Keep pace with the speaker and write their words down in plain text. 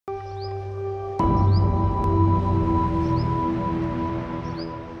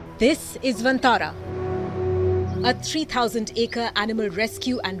This is Vantara, a 3,000-acre animal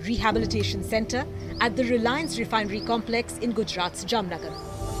rescue and rehabilitation centre at the Reliance Refinery complex in Gujarat's Jamnagar.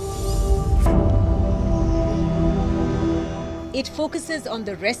 It focuses on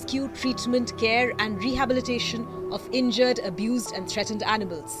the rescue, treatment, care and rehabilitation of injured, abused and threatened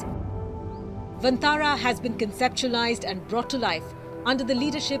animals. Vantara has been conceptualized and brought to life under the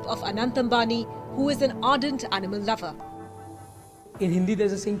leadership of Anant Ambani, who is an ardent animal lover. In Hindi,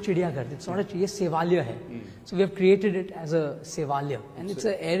 there's a saying, "Chidiya Ghar." It's not a chidiya, sevalya hai. So we have created it as a sevalya, and it's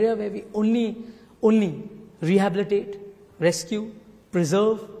an area where we only rehabilitate, rescue,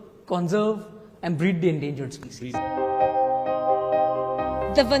 preserve, conserve, and breed the endangered species.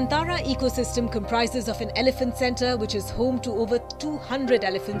 The Vantara ecosystem comprises of an elephant centre which is home to over 200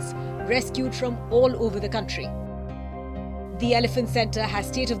 elephants rescued from all over the country. The elephant centre has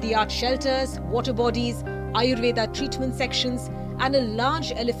state-of-the-art shelters, water bodies, Ayurveda treatment sections and a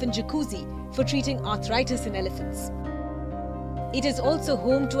large elephant jacuzzi for treating arthritis in elephants. It is also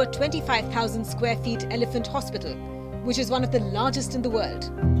home to a 25,000 square feet elephant hospital, which is one of the largest in the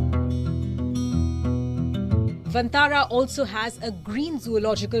world. Vantara also has a green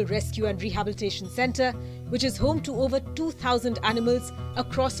zoological rescue and rehabilitation centre, which is home to over 2,000 animals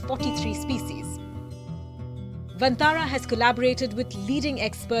across 43 species. Vantara has collaborated with leading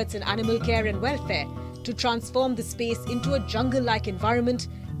experts in animal care and welfare to transform the space into a jungle-like environment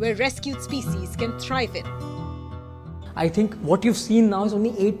where rescued species can thrive in. I think what you've seen now is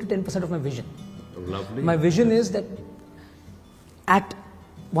only 8 to 10% of my vision. Lovely. My vision is that at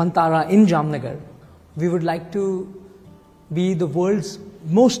Vantara in Jamnagar, we would like to be the world's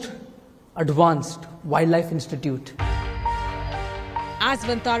most advanced wildlife institute. As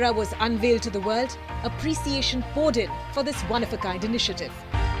Vantara was unveiled to the world, appreciation poured in for this one-of-a-kind initiative.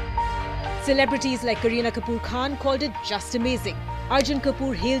 Celebrities like Kareena Kapoor Khan called it just amazing. Arjun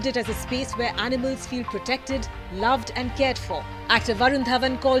Kapoor hailed it as a space where animals feel protected, loved and cared for. Actor Varun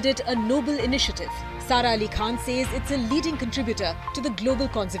Dhawan called it a noble initiative. Sara Ali Khan says it's a leading contributor to the global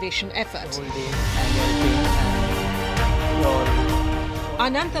conservation effort.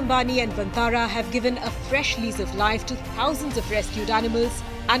 Anant Ambani and Vantara have given a fresh lease of life to thousands of rescued animals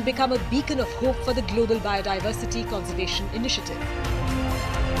and become a beacon of hope for the global biodiversity conservation initiative.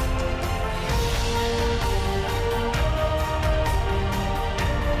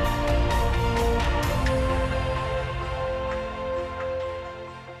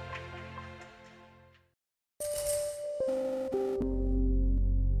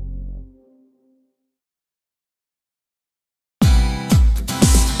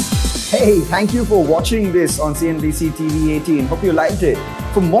 Hey, thank you for watching this on CNBC TV18. Hope you liked it.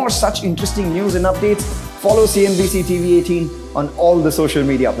 For more such interesting news and updates, follow CNBC TV18 on all the social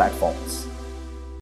media platforms.